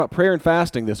About prayer and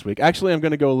fasting this week. Actually, I'm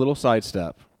going to go a little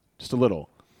sidestep, just a little,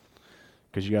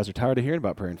 because you guys are tired of hearing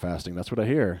about prayer and fasting. That's what I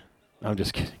hear. I'm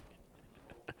just kidding.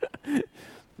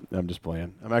 I'm just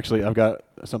playing. I've got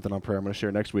something on prayer I'm going to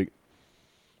share next week.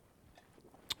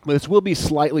 But this will be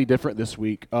slightly different this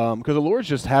week because the Lord's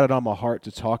just had it on my heart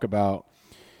to talk about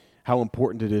how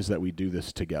important it is that we do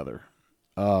this together.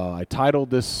 I titled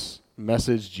this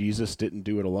message, Jesus Didn't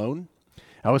Do It Alone.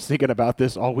 I was thinking about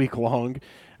this all week long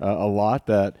a lot,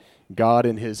 that God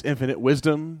in his infinite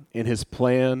wisdom, in his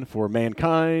plan for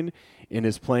mankind, in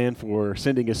his plan for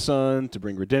sending his son to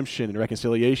bring redemption and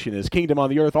reconciliation, his kingdom on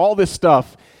the earth, all this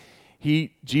stuff,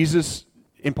 Jesus,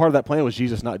 and part of that plan was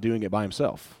Jesus not doing it by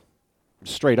himself,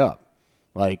 straight up.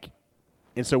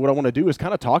 And so what I want to do is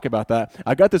kind of talk about that.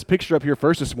 I got this picture up here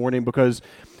first this morning because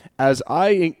as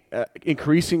I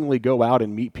increasingly go out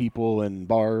and meet people in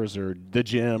bars or the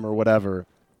gym or whatever,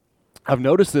 I've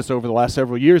noticed this over the last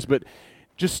several years, but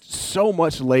just so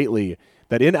much lately,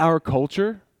 that in our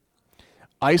culture,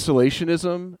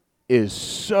 isolationism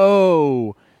is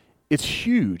it's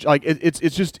huge.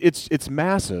 It's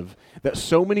massive that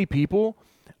so many people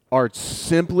are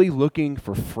simply looking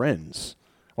for friends.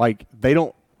 We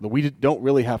don't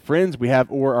really have friends.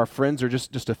 Or our friends are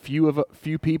just a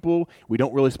few people. We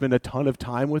don't really spend a ton of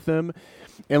time with them.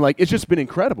 And it's just been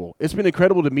incredible. It's been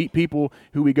incredible to meet people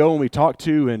who we go and we talk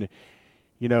to, and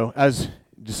as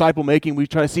disciple making, we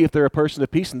try to see if they're a person of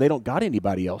peace, and they don't got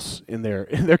anybody else in their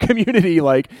community.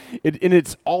 And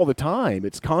it's all the time.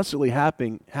 It's constantly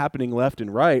happening left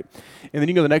and right. And then you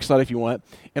can go to the next slide if you want.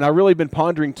 And I've really been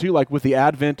pondering too, with the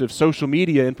advent of social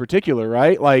media in particular,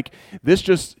 right? This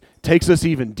just takes us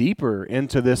even deeper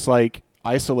into this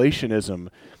isolationism.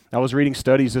 I was reading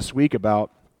studies this week about,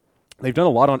 they've done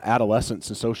a lot on adolescence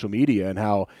and social media and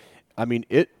how,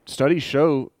 studies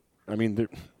show,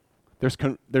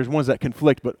 there's ones that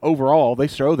conflict, but overall they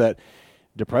show that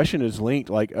depression is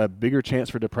linked, a bigger chance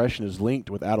for depression is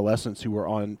linked with adolescents who are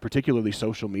on particularly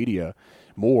social media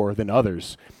more than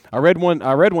others. I read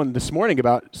one this morning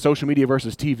about social media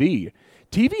versus TV.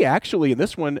 TV actually, in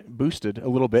this one, boosted a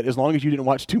little bit as long as you didn't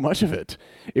watch too much of it.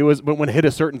 But when it hit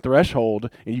a certain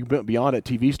threshold and you went beyond it,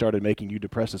 TV started making you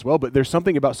depressed as well. But there's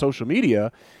something about social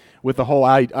media with the whole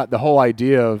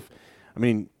idea of,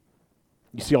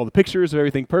 you see all the pictures of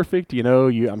everything perfect. There's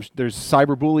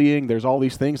cyberbullying. There's all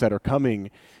these things that are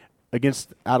coming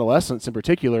against adolescents in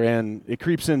particular, and it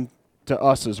creeps into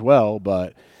us as well.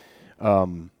 But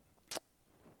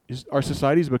our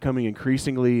society is becoming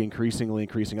increasingly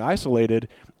isolated,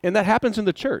 and that happens in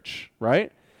the church,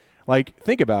 right?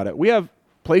 Think about it. We have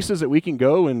places that we can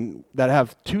go and that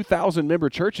have 2,000 member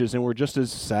churches, and we're just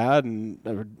as sad and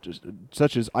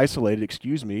such as isolated,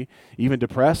 even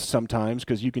depressed sometimes,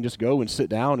 because you can just go and sit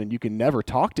down and you can never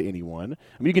talk to anyone.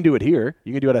 You can do it here.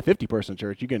 You can do it at a 50-person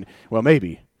church.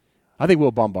 Maybe. I think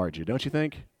we'll bombard you, don't you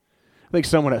think? I think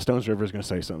someone at Stones River is going to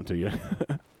say something to you.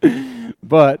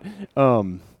 But,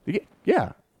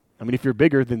 yeah. If you're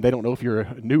bigger, then they don't know if you're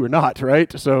new or not,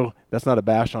 right? So that's not a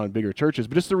bash on bigger churches,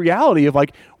 but it's the reality of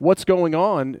what's going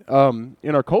on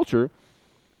in our culture.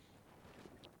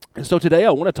 And so today I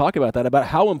want to talk about that, about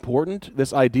how important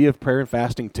this idea of prayer and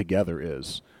fasting together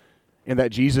is, and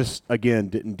that Jesus, again,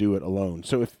 didn't do it alone.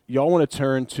 So if y'all want to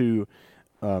turn to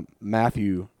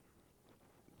Matthew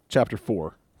chapter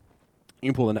 4, you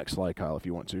can pull the next slide, Kyle, if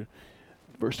you want to.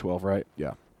 Verse 12, right?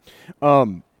 Yeah.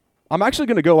 I'm actually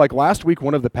going to go last week.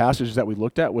 One of the passages that we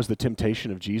looked at was the temptation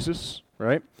of Jesus,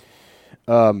 right?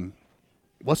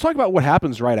 Let's talk about what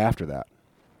happens right after that,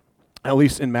 at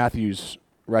least in Matthew's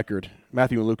record.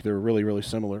 Matthew and Luke, they're really, really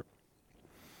similar.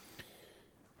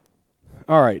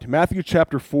 All right, Matthew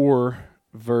chapter 4,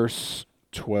 verse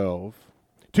 12.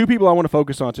 Two people I want to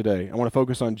focus on today. I want to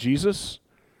focus on Jesus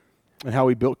and how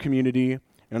he built community,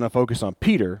 and I focus on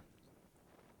Peter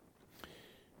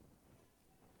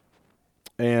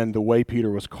and the way Peter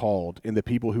was called, and the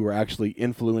people who were actually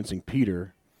influencing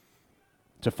Peter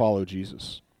to follow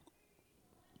Jesus.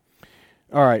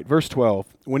 All right, verse 12.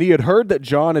 When he had heard that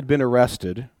John had been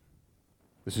arrested,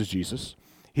 this is Jesus,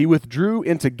 he withdrew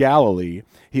into Galilee.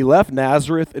 He left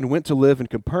Nazareth and went to live in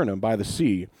Capernaum by the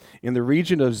sea, in the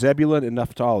region of Zebulun and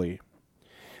Naphtali.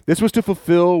 This was to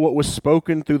fulfill what was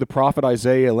spoken through the prophet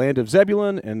Isaiah, land of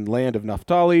Zebulun and land of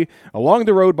Naphtali, along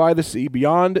the road by the sea,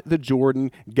 beyond the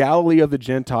Jordan, Galilee of the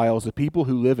Gentiles. The people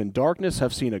who live in darkness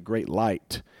have seen a great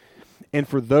light. And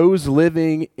for those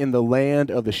living in the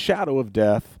land of the shadow of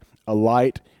death, a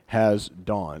light has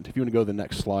dawned. If you want to go to the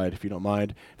next slide, if you don't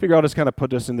mind. I'll just kind of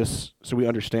put this in this so we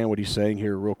understand what he's saying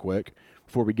here real quick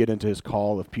before we get into his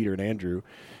call of Peter and Andrew.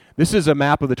 This is a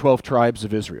map of the 12 tribes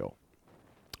of Israel.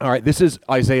 All right, this is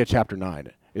Isaiah chapter 9.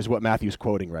 is what Matthew's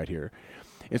quoting right here.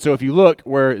 And so if you look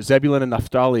where Zebulun and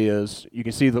Naphtali is, you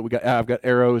can see that I've got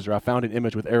arrows, or I found an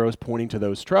image with arrows pointing to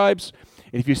those tribes.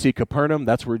 And if you see Capernaum,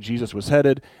 that's where Jesus was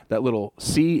headed. That little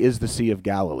sea is the Sea of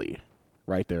Galilee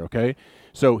right there, okay?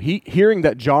 So hearing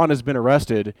that John has been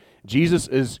arrested, Jesus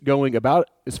is going about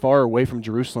as far away from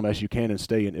Jerusalem as you can and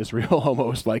stay in Israel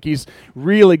almost. Like he's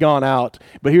really gone out.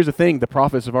 But here's the thing, the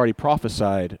prophets have already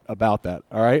prophesied about that,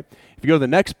 all right? If you go to the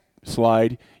next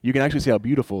slide, you can actually see how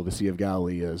beautiful the Sea of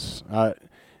Galilee is.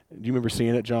 Do you remember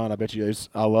seeing it, John? I bet you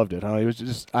I loved it. It was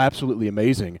just absolutely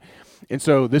amazing. And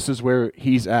so this is where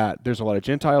he's at. There's a lot of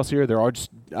Gentiles here. There are just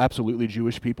absolutely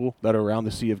Jewish people that are around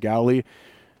the Sea of Galilee.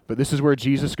 But this is where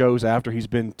Jesus goes after he's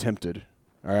been tempted.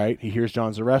 All right? He hears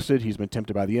John's arrested. He's been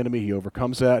tempted by the enemy. He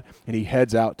overcomes that, and he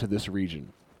heads out to this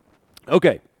region.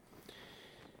 Okay.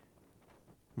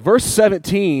 Verse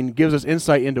 17 gives us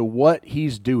insight into what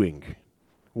he's doing,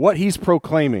 what he's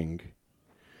proclaiming.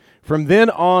 From then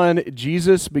on,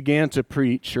 Jesus began to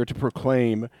preach or to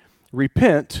proclaim,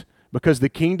 "Repent, because the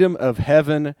kingdom of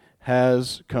heaven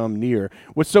has come near."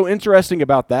 What's so interesting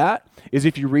about that is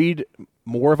if you read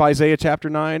more of Isaiah chapter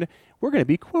 9, we're going to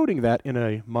be quoting that in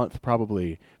a month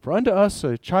probably. "For unto us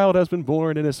a child has been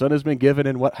born, and a son has been given,"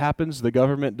 and what happens? The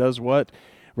government does what?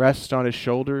 Rests on his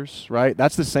shoulders, right?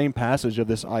 That's the same passage of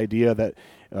this idea that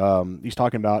he's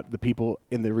talking about the people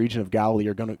in the region of Galilee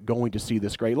are going to see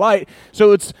this great light.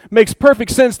 So it makes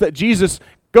perfect sense that Jesus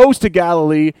goes to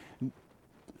Galilee. I'm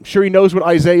sure he knows what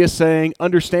Isaiah is saying,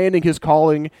 understanding his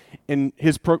calling, and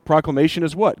his proclamation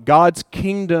is what? God's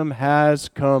kingdom has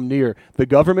come near. The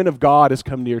government of God has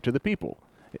come near to the people.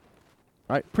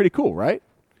 Right? Pretty cool, right?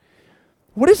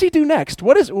 What does he do next?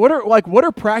 What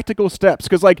are practical steps?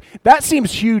 Because that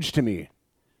seems huge to me.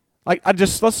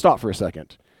 Let's stop for a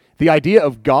second. The idea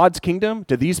of God's kingdom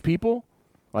to these people,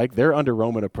 they're under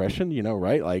Roman oppression,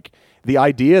 right? The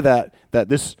idea that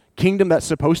this kingdom that's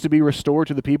supposed to be restored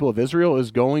to the people of Israel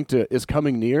is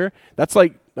coming near, that's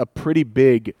a pretty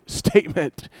big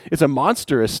statement. It's a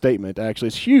monstrous statement, actually.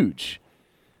 It's huge.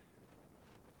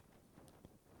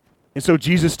 And so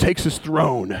Jesus takes his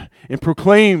throne and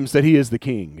proclaims that he is the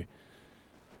king.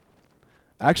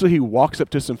 Actually, he walks up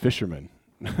to some fishermen,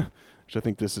 which I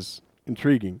think this is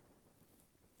intriguing.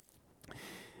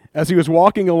 As he was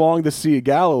walking along the Sea of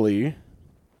Galilee,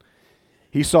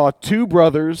 he saw two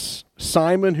brothers,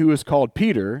 Simon, who is called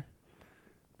Peter,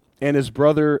 and his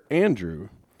brother Andrew.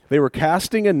 They were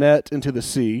casting a net into the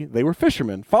sea. They were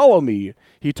fishermen. "Follow me,"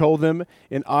 he told them,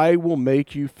 "and I will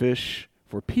make you fish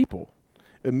for people."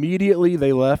 Immediately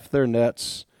they left their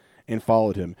nets and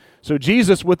followed him. So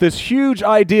Jesus, with this huge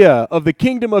idea of the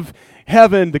kingdom of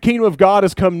heaven, the kingdom of God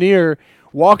has come near,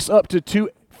 walks up to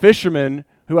two fishermen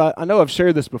who I know I've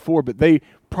shared this before, but they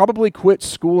probably quit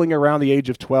schooling around the age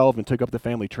of 12 and took up the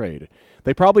family trade.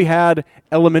 They probably had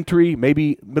elementary,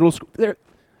 maybe middle school.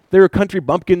 They're country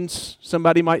bumpkins,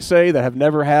 somebody might say, that have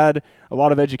never had a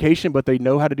lot of education, but they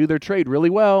know how to do their trade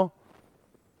really well.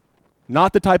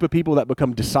 Not the type of people that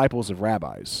become disciples of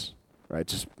rabbis,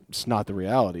 right? It's not the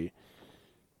reality.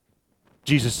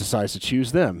 Jesus decides to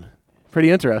choose them. Pretty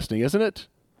interesting, isn't it?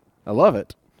 I love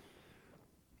it.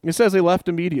 It says they left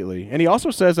immediately. And he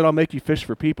also says that I'll make you fish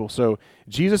for people. So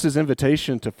Jesus'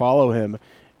 invitation to follow him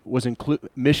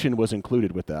mission was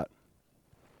included with that.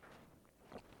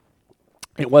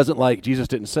 It wasn't like Jesus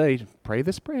didn't say, "Pray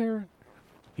this prayer."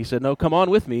 He said, "No, come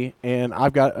on with me, and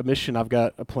I've got a mission, I've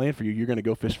got a plan for you. You're going to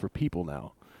go fish for people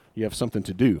now. You have something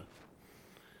to do."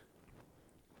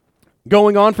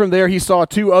 Going on from there, he saw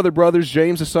two other brothers,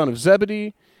 James, the son of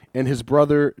Zebedee, and his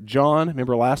brother John.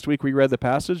 Remember last week we read the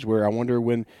passage where I wonder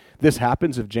when this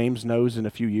happens, if James knows in a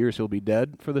few years he'll be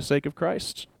dead for the sake of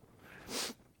Christ.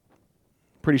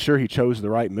 Pretty sure he chose the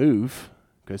right move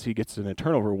because he gets an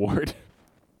eternal reward.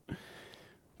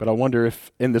 But I wonder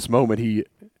if in this moment he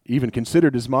even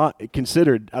considered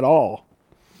at all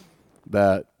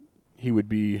that he would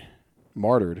be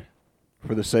martyred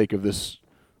for the sake of this,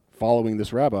 following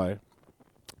this rabbi.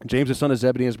 James, the son of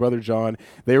Zebedee, and his brother John,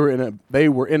 they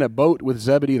were in a boat with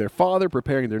Zebedee, their father,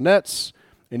 preparing their nets,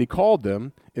 and he called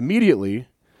them. Immediately,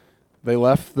 they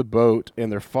left the boat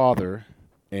and their father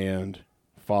and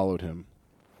followed him.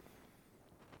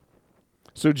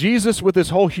 So Jesus, with this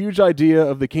whole huge idea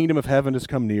of the kingdom of heaven has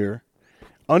come near,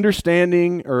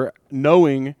 understanding or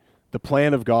knowing the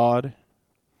plan of God,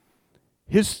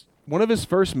 one of his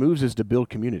first moves is to build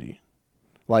community,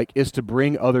 is to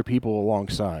bring other people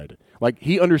alongside.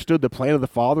 He understood the plan of the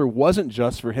Father wasn't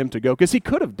just for him to go, because he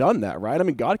could have done that, right? I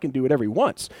mean, God can do whatever he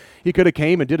wants. He could have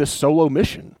came and did a solo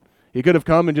mission. He could have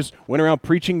come and just went around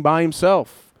preaching by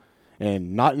himself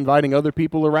and not inviting other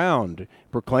people around,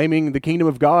 proclaiming the kingdom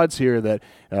of God's here, that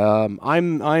I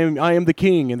am the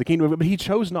king and the kingdom of God. But he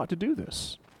chose not to do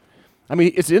this. I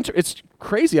mean, it's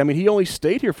crazy. I mean, he only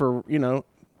stayed here for,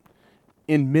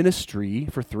 in ministry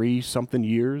for 3-something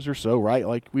years or so, right?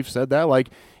 Like we've said that. Like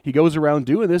he goes around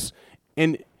doing this,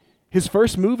 and his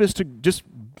first move is to just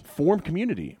form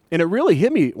community. And it really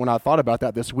hit me when I thought about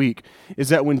that this week, is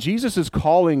that when Jesus is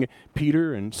calling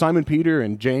Peter and Simon Peter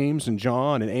and James and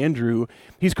John and Andrew,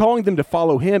 he's calling them to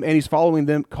follow him, and he's calling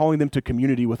them to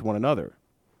community with one another.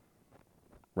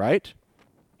 Right?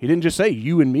 He didn't just say,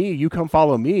 you and me, you come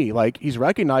follow me. Like he's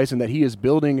recognizing that he is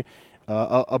building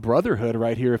a brotherhood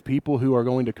right here of people who are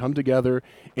going to come together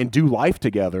and do life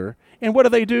together. And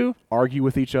what do? Argue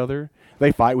with each other.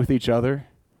 They fight with each other.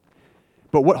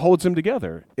 But what holds them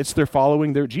together? It's their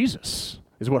following their Jesus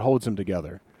is what holds them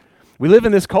together. We live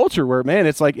in this culture where, man,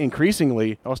 it's like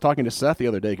increasingly, I was talking to Seth the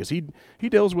other day because he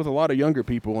deals with a lot of younger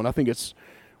people, and I think it's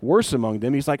worse among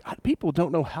them. He's like, people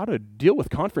don't know how to deal with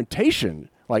confrontation.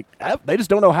 Like, they just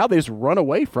don't know how. They just run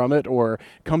away from it or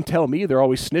come tell me. They're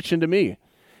always snitching to me.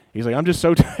 He's like, I'm just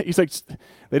so, he's like,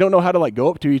 they don't know how to like go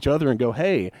up to each other and go,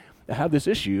 hey, I have this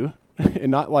issue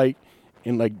and not like,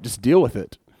 and like just deal with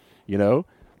it,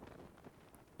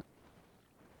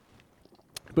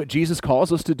 But Jesus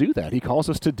calls us to do that. He calls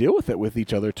us to deal with it with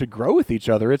each other, to grow with each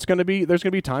other. There's going to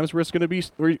be times where it's going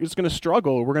to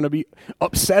struggle. We're going to be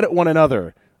upset at one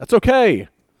another. That's okay.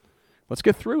 Let's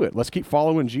get through it. Let's keep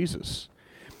following Jesus.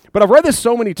 But I've read this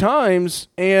so many times,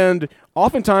 and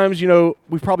oftentimes,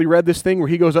 we've probably read this thing where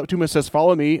he goes up to him and says,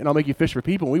 follow me, and I'll make you fish for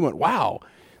people. And we went, wow,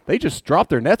 they just dropped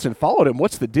their nets and followed him.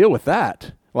 What's the deal with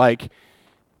that? But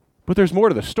there's more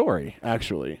to the story,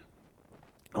 actually.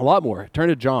 A lot more. Turn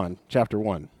to John chapter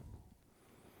 1.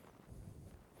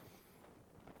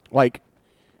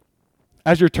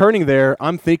 As you're turning there,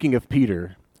 I'm thinking of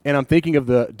Peter, and I'm thinking of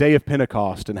the day of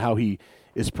Pentecost and how he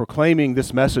is proclaiming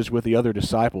this message with the other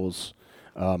disciples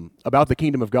about the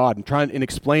kingdom of God and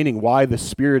explaining why the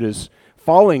Spirit is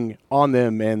falling on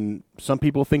them, and some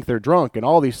people think they're drunk and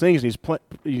all these things. And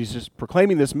he's just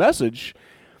proclaiming this message,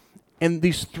 and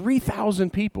these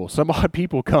 3,000 people, some odd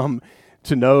people come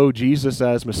to know Jesus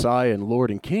as Messiah and Lord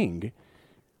and King.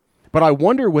 But I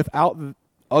wonder, without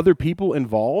other people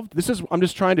involved, I'm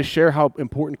just trying to share how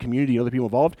important community and other people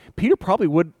involved, Peter probably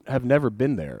would have never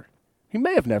been there. He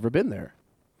may have never been there.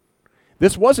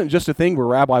 This wasn't just a thing where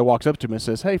Rabbi walks up to him and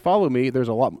says, hey, follow me.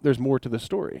 There's more to the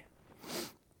story.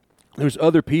 There's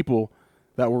other people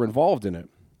that were involved in it.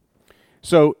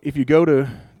 So if you go to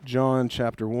John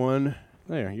chapter 1,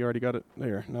 there, you already got it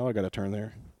there. Now I got to turn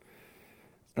there.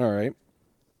 All right.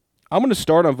 I'm going to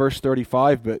start on verse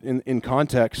 35, but in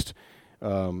context,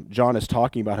 John is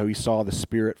talking about how he saw the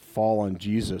Spirit fall on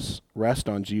Jesus, rest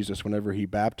on Jesus whenever he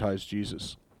baptized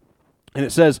Jesus. And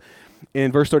it says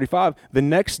in verse 35, the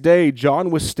next day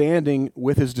John was standing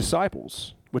with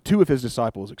two of his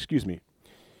disciples.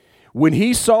 When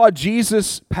he saw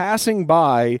Jesus passing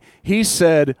by, he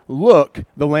said, look,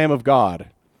 the Lamb of God.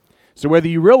 So whether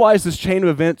you realize this chain of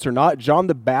events or not, John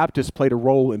the Baptist played a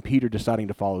role in Peter deciding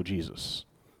to follow Jesus.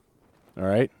 All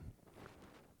right?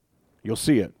 You'll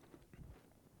see it.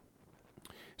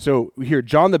 So we hear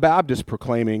John the Baptist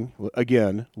proclaiming,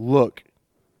 again, look,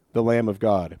 the Lamb of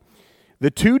God. The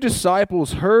two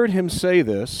disciples heard him say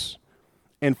this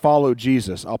and followed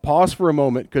Jesus. I'll pause for a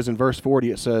moment because in verse 40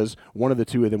 it says one of the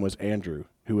two of them was Andrew,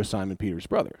 who was Simon Peter's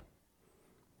brother.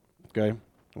 Okay?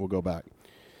 We'll go back.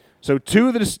 So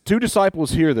two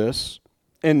disciples hear this,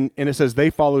 and it says they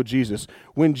followed Jesus.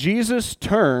 When Jesus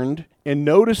turned and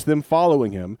noticed them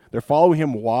following him, they're following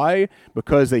him. Why?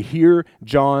 Because they hear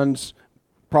John's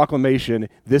proclamation,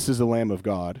 this is the Lamb of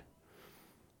God.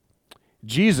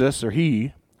 Jesus, or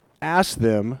he, asked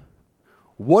them,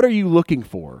 what are you looking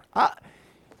for?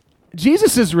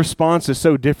 Jesus' response is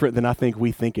so different than I think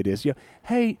we think it is.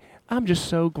 Hey, I'm just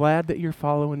so glad that you're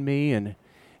following me, and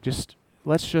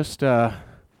let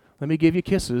me give you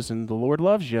kisses, and the Lord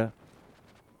loves you.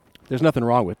 There's nothing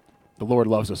wrong with the Lord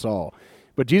loves us all.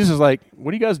 But Jesus is like,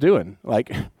 what are you guys doing?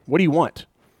 Like, what do you want?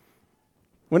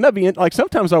 Wouldn't that be,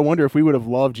 sometimes I wonder if we would have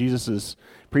loved Jesus'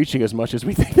 preaching as much as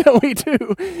we think that we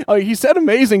do. He said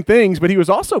amazing things, but he was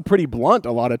also pretty blunt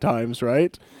a lot of times,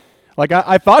 right?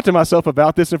 I thought to myself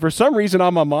about this, and for some reason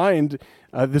on my mind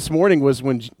this morning was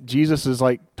when Jesus is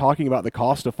talking about the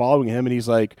cost of following him, and he's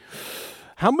like,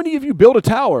 how many of you build a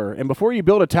tower? And before you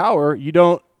build a tower, you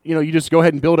don't, you just go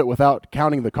ahead and build it without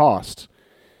counting the cost.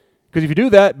 Because if you do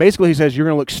that, basically he says you're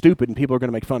going to look stupid and people are going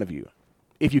to make fun of you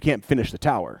if you can't finish the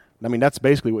tower. I mean, that's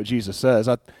basically what Jesus says.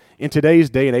 In today's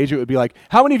day and age, it would be like,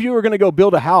 how many of you are going to go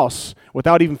build a house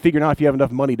without even figuring out if you have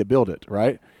enough money to build it,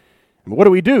 right? And what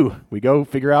do? We go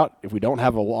figure out, if we don't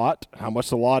have a lot, how much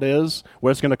the lot is,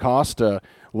 what it's going to cost to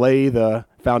lay the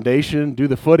foundation, do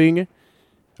the footing.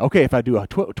 Okay, if I do a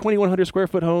 2,100 square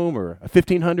foot home or a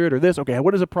 1,500 or this, okay,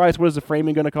 what is the price? What is the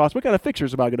framing going to cost? What kind of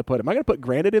fixtures am I going to put? Am I going to put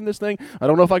granite in this thing? I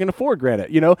don't know if I can afford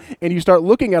granite, And you start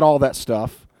looking at all that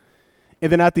stuff,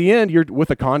 and then at the end, you're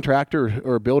with a contractor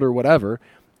or a builder or whatever,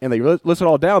 and they list it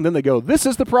all down. Then they go, this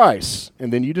is the price,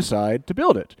 and then you decide to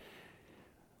build it.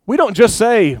 We don't just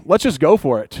say, let's just go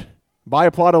for it. Buy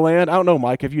a plot of land. I don't know,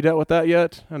 Mike, have you dealt with that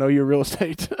yet? I know you're real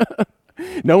estate.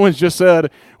 No one's just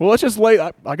said, well, let's just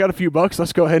I got a few bucks.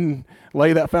 Let's go ahead and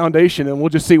lay that foundation and we'll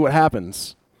just see what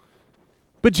happens.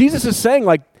 But Jesus is saying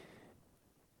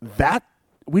that's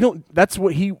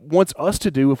what he wants us to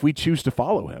do if we choose to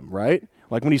follow him, right?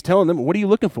 Like when he's telling them, what are you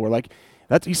looking for?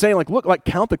 He's saying look,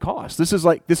 count the cost.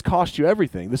 This cost you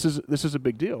everything. This is a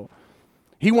big deal.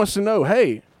 He wants to know,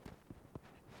 hey,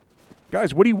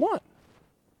 guys, what do you want?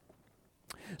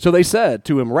 So they said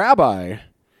to him, Rabbi,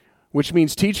 which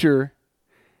means teacher,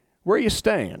 where are you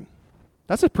staying?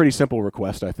 That's a pretty simple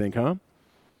request, I think, huh?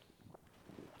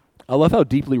 I love how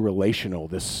deeply relational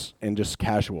this and just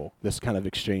casual this kind of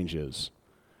exchange is.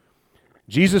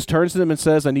 Jesus turns to them and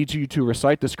says, I need you to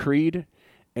recite this creed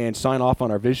and sign off on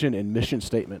our vision and mission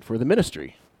statement for the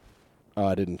ministry.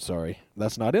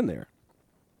 That's not in there.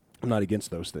 I'm not against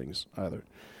those things either.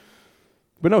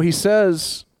 But no, he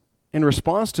says in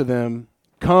response to them,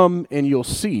 come and you'll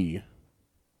see,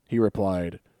 he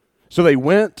replied. So they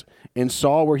went and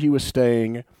saw where he was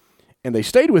staying, and they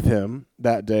stayed with him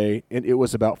that day, and it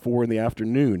was about 4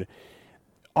 p.m.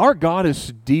 Our God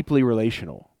is deeply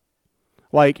relational.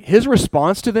 His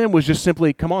response to them was just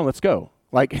simply, come on, let's go.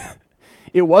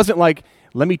 It wasn't like,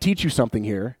 let me teach you something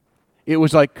here. It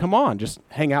was like, come on, just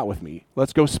hang out with me.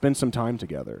 Let's go spend some time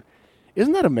together.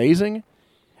 Isn't that amazing?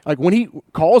 When he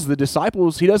calls the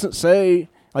disciples, he doesn't say,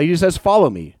 he just says, follow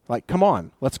me. Come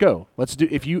on, let's go. Let's do,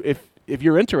 if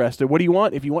you're interested, what do you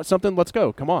want? If you want something, let's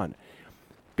go. Come on.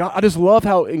 God, I just love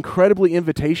how incredibly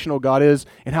invitational God is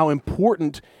and how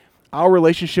important our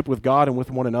relationship with God and with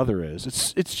one another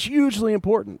is. It's hugely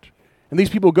important. And these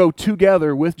people go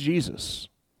together with Jesus.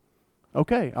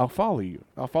 Okay, I'll follow you.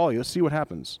 Let's see what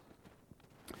happens.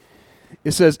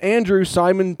 It says, Andrew,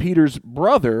 Simon Peter's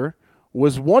brother,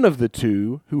 was one of the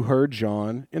two who heard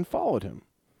John and followed him.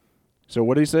 So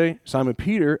what did he say?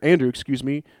 Andrew,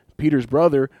 Peter's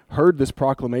brother, heard this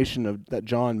proclamation that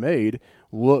John made,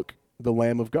 look, the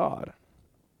Lamb of God.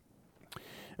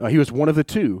 He was one of the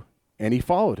two, and he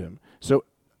followed him. So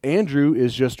Andrew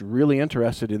is just really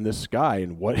interested in this guy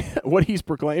and what he's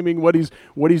proclaiming, what he's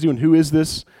doing. Who is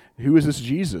this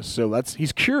Jesus? So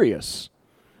he's curious.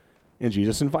 And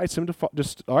Jesus invites him to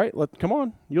all right, come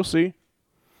on, you'll see.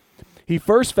 He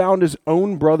first found his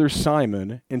own brother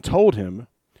Simon and told him,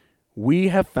 we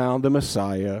have found the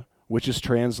Messiah, which is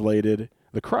translated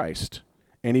the Christ.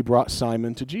 And he brought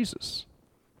Simon to Jesus.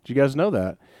 Did you guys know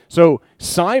that? So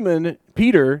Simon,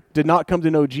 Peter, did not come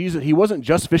to know Jesus. He wasn't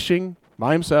just fishing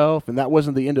by himself, and that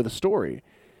wasn't the end of the story.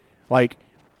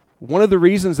 One of the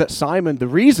reason that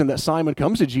Simon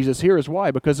comes to Jesus here is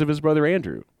why? Because of his brother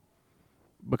Andrew.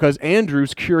 Because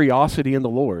Andrew's curiosity in the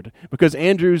Lord. Because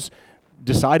Andrew's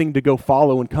deciding to go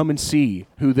follow and come and see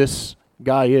who this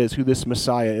guy is, who this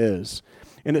Messiah is.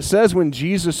 And it says when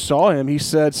Jesus saw him, he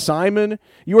said, Simon,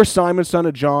 you are Simon, son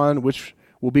of John, which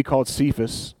will be called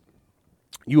Cephas.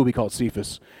 You will be called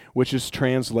Cephas, which is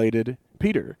translated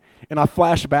Peter. And I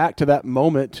flash back to that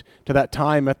moment, to that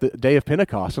time at the day of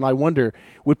Pentecost, and I wonder,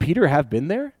 would Peter have been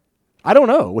there? I don't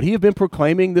know. Would he have been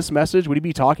proclaiming this message? Would he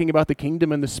be talking about the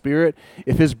kingdom and the Spirit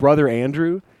if his brother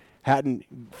Andrew hadn't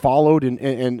followed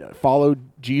and followed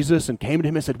Jesus and came to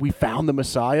him and said, we found the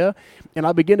Messiah? And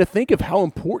I begin to think of how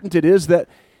important it is that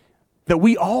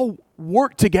we all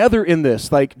work together in this.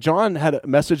 John had a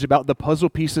message about the puzzle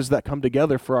pieces that come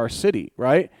together for our city,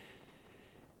 right?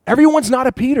 Everyone's not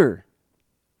a Peter.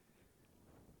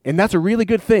 And that's a really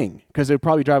good thing, because it would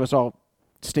probably drive us all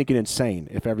stinking insane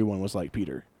if everyone was like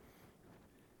Peter.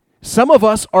 Some of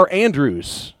us are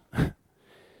Andrews.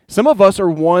 Some of us are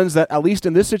ones that, at least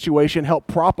in this situation, help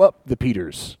prop up the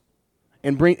Peters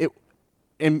and bring it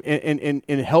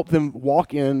and help them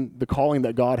walk in the calling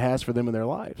that God has for them in their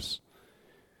lives.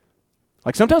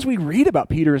 Sometimes we read about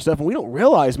Peter and stuff and we don't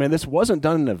realize, man, this wasn't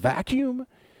done in a vacuum.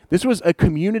 This was a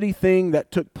community thing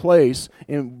that took place,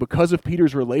 and because of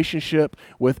Peter's relationship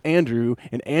with Andrew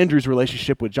and Andrew's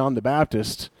relationship with John the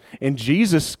Baptist and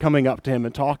Jesus coming up to him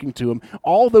and talking to him,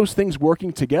 all those things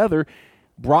working together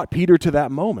brought Peter to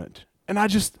that moment. And I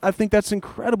think that's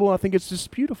incredible. I think it's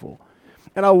just beautiful.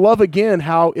 And I love again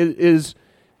how it is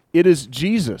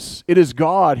Jesus, it is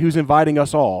God who's inviting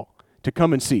us all to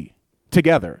come and see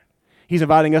together. He's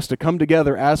inviting us to come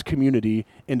together as community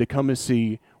and to come and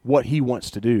see what he wants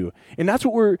to do. And that's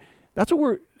what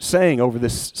we're saying over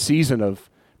this season of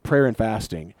prayer and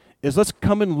fasting is let's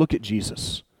come and look at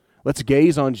Jesus. Let's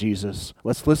gaze on Jesus.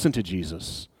 Let's listen to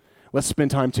Jesus. Let's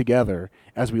spend time together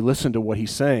as we listen to what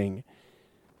he's saying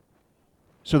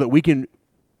so that we can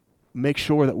make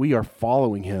sure that we are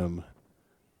following him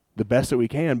the best that we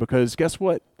can, because guess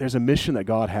what? There's a mission that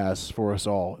God has for us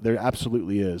all. There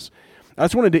absolutely is. I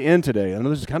just wanted to end today. I know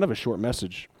this is kind of a short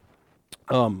message,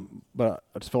 but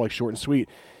I just felt like short and sweet,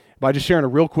 by just sharing a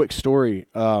real quick story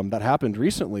that happened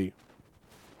recently,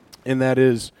 and that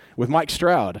is with Mike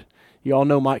Stroud. You all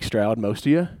know Mike Stroud, most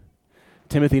of you.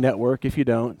 Timothy Network, if you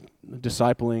don't,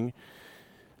 discipling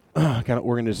kind of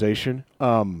organization.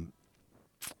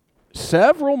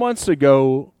 Several months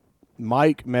ago,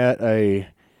 Mike met a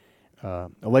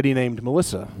lady named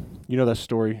Melissa. You know that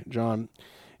story, John?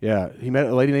 Yeah, he met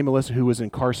a lady named Melissa who was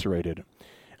incarcerated.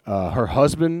 Her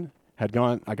husband had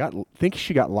gone, think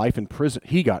she got life in prison.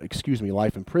 He got,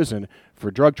 life in prison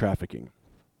for drug trafficking.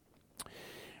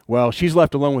 Well, she's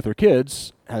left alone with her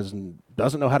kids, doesn't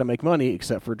know how to make money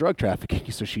except for drug trafficking,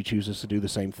 so she chooses to do the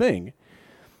same thing.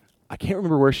 I can't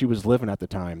remember where she was living at the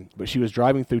time, but she was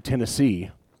driving through Tennessee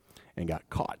and got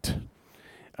caught.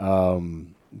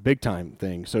 Big time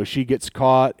thing. So she gets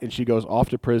caught and she goes off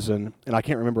to prison, and I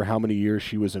can't remember how many years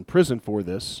she was in prison for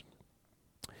this.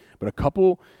 But in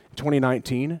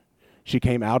 2019, she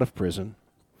came out of prison,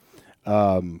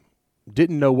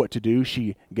 didn't know what to do.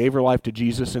 She gave her life to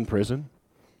Jesus in prison.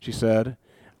 She said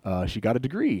she got a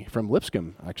degree from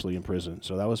Lipscomb, actually, in prison,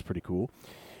 so that was pretty cool.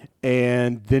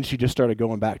 And then she just started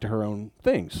going back to her own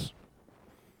things.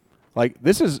 Like,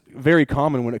 this is very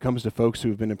common when it comes to folks who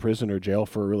have been in prison or jail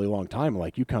for a really long time.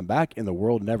 Like, you come back and the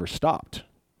world never stopped.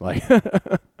 Like,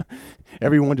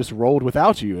 everyone just rolled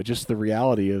without you. It's just the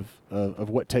reality of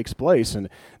what takes place. And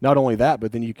not only that,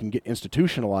 but then you can get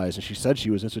institutionalized. And she said she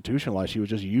was institutionalized. She was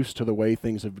just used to the way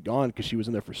things have gone because she was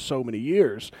in there for so many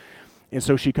years. And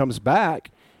so she comes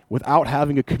back without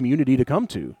having a community to come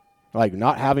to. Like,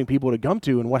 not having people to come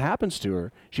to, and what happens to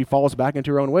her? She falls back into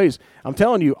her own ways. I'm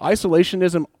telling you,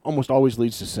 isolationism almost always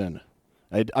leads to sin.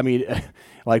 I mean,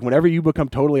 like, whenever you become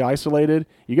totally isolated,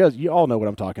 you all know what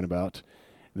I'm talking about.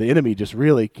 The enemy just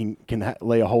really can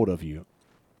lay a hold of you.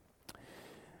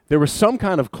 There was some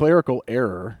kind of clerical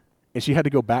error, and she had to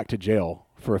go back to jail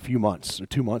for a few months, or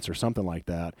 2 months, or something like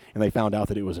that, and they found out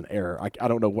that it was an error. I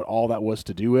don't know what all that was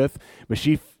to do with, but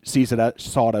she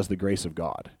saw it as the grace of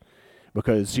God.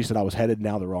 Because she said, I was headed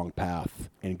down the wrong path,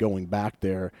 and going back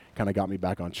there kind of got me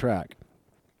back on track.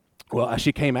 Well, as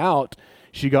she came out,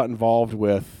 she got involved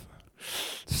with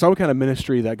some kind of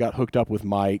ministry that got hooked up with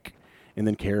Mike, and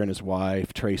then Karen, his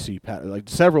wife, Tracy, Pat, like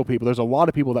several people. There's a lot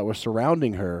of people that were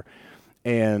surrounding her,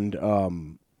 and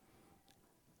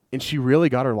she really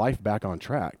got her life back on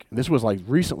track. And this was like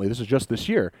recently. This was just this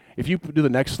year. If you do the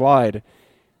next slide,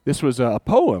 this was a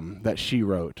poem that she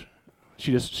wrote.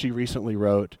 She recently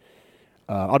wrote.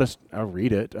 I'll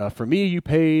read it. For me, you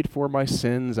paid for my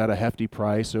sins at a hefty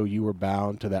price, oh, you were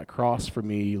bound to that cross for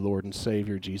me, Lord and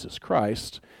Savior Jesus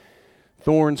Christ.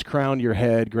 Thorns crowned your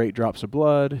head, great drops of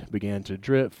blood began to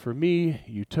drip. For me,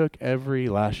 you took every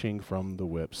lashing from the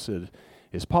whips. It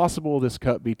is possible this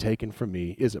cup be taken from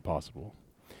me. Is it possible?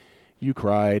 You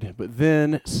cried, but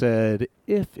then said,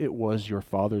 if it was your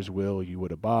Father's will, you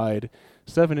would abide.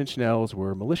 7-inch nails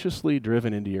were maliciously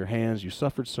driven into your hands. You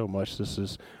suffered so much, this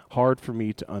is hard for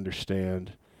me to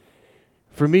understand.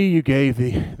 For me, you gave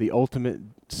the ultimate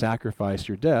sacrifice,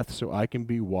 your death, so I can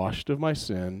be washed of my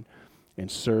sin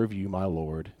and serve you, my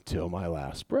Lord, till my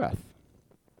last breath.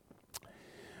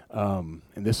 And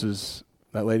this is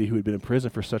that lady who had been in prison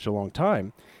for such a long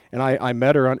time. And I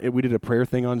met her, we did a prayer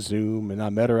thing on Zoom, and I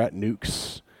met her at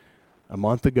Nukes a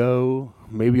month ago,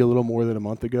 maybe a little more than a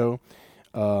month ago.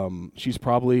 She's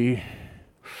probably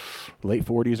late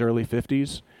 40s, early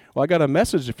 50s. Well, I got a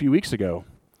message a few weeks ago.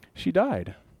 She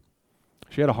died.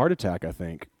 She had a heart attack, I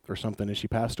think, or something, and she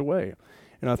passed away.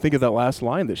 And I think of that last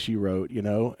line that she wrote,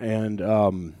 and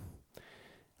one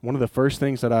of the first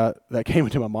things that came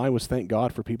into my mind was thank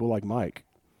God for people like Mike.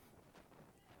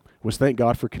 Was thank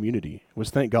God for community.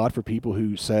 Was thank God for people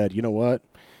who said, you know what?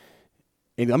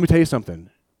 And let me tell you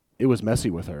something. It was messy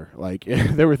with her. Like,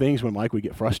 there were things when Mike would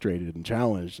get frustrated and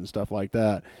challenged and stuff like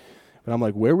that. But I'm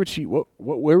like, where would she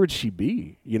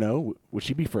be? Would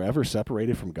she be forever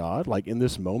separated from God? Like, in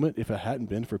this moment, if it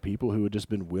hadn't been for people who had just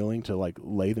been willing to, like,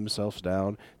 lay themselves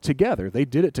down together. They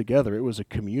did it together. It was a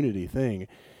community thing.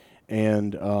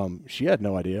 And she had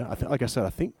no idea. Like I said, I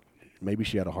think maybe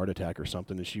she had a heart attack or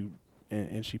something,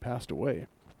 and she passed away.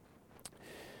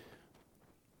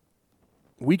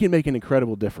 we can make an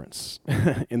incredible difference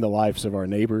in the lives of our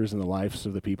neighbors and the lives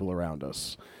of the people around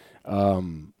us,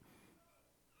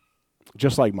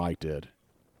 just like Mike did.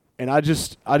 And I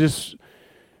just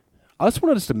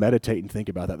wanted us to meditate and think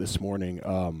about that this morning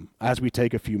as we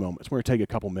take a few moments. We're going to take a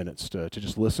couple minutes to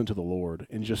just listen to the Lord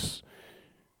and just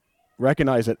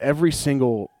recognize that every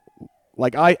single,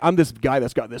 like I'm this guy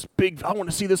that's got this big, I want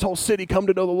to see this whole city come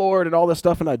to know the Lord and all this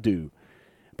stuff, and I do.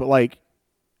 But like,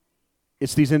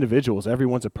 it's these individuals.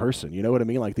 Everyone's a person. You know what I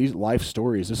mean? Like these life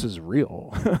stories, this is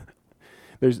real.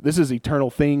 This is eternal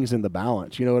things in the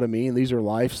balance. You know what I mean? These are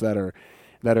lives that are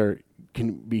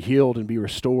can be healed and be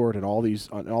restored and all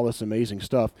this amazing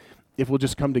stuff. If we'll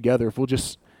just come together, if we'll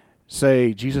just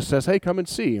say, Jesus says, hey, come and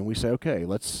see. And we say, okay,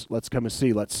 let's come and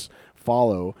see. Let's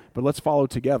follow. But let's follow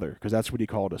together because that's what he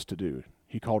called us to do.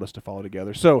 He called us to follow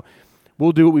together. So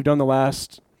we'll do what we've done the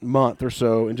last month or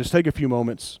so and just take a few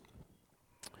moments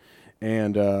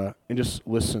and just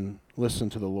listen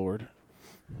to the Lord.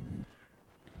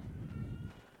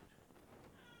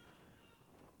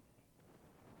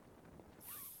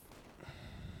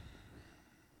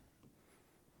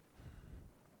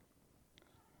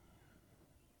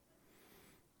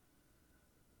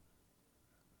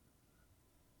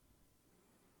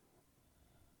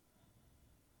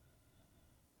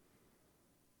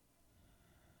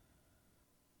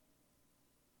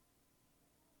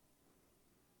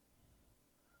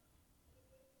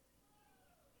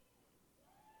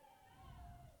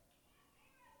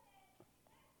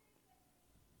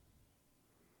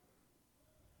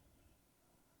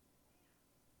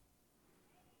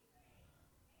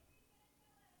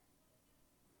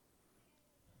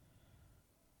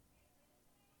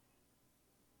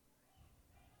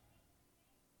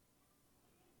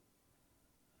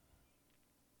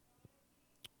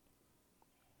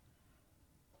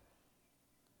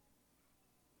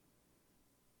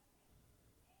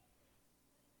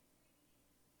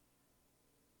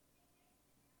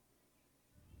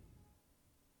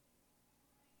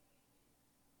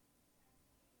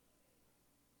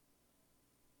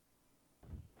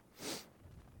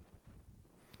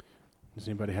 Does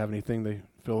anybody have anything they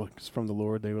feel is from the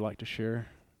Lord they would like to share?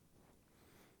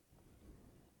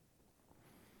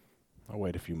 I'll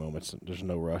wait a few moments. There's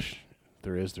no rush. If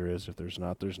there is, there is. If there's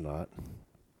not, there's not.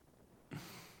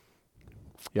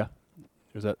 Yeah?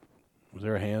 Was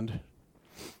there a hand?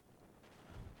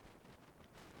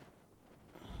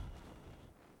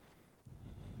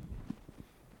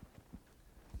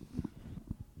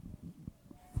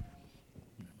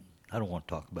 I don't want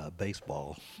to talk about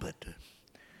baseball, but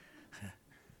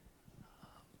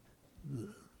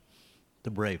the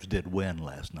Braves did win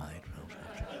last night.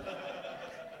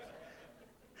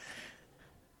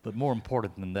 But more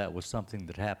important than that was something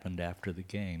that happened after the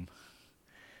game.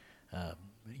 A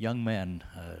young man,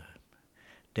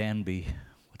 Danby,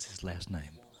 what's his last name?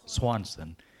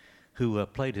 Swanson, who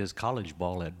played his college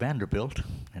ball at Vanderbilt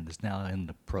and is now in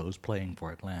the pros playing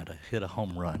for Atlanta, hit a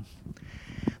home run.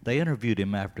 They interviewed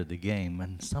him after the game,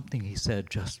 and something he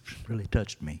said just really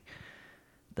touched me.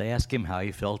 They asked him how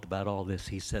he felt about all this.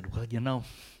 He said, well,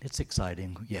 it's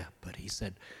exciting, yeah, but he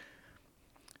said,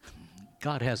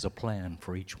 God has a plan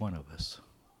for each one of us.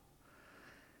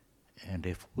 And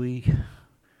if we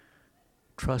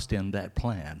trust in that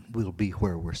plan, we'll be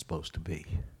where we're supposed to be.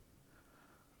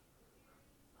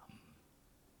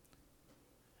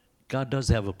 God does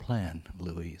have a plan,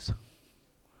 Louise.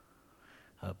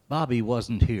 Bobby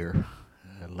wasn't here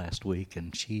last week,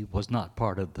 and she was not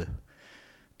part of the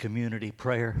community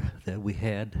prayer that we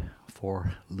had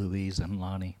for Louise and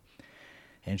Lonnie.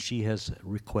 And she has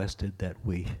requested that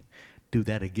we do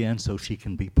that again so she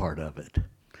can be part of it.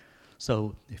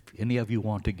 So if any of you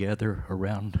want to gather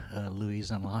around Louise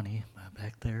and Lonnie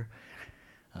back there,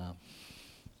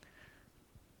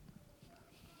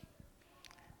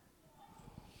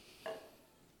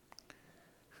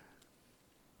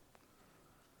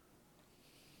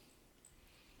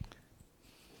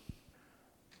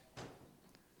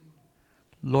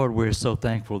 Lord, we're so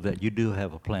thankful that you do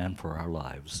have a plan for our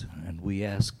lives, and we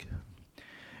ask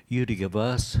you to give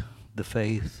us the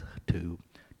faith to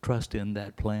trust in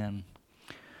that plan,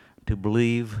 to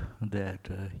believe that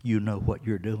you know what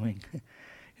you're doing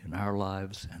in our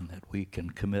lives and that we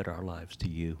can commit our lives to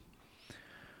you.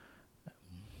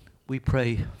 We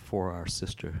pray for our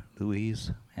sister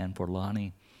Louise and for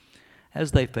Lonnie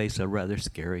as they face a rather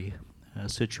scary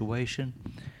situation.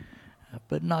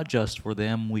 But not just for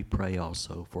them, we pray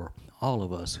also for all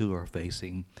of us who are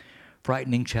facing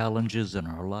frightening challenges in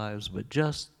our lives, but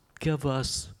just give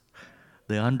us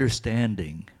the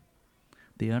understanding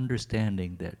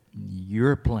that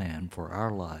your plan for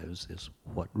our lives is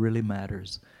what really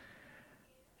matters,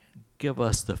 give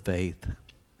us the faith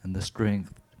and the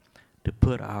strength to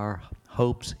put our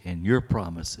hopes in your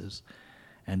promises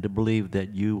and to believe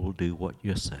that you will do what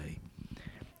you say.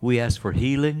 We ask for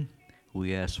healing.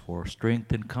 We ask for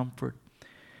strength and comfort.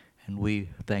 And we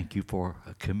thank you for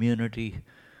a community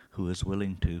who is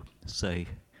willing to say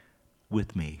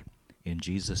with me, in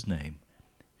Jesus' name,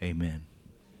 amen.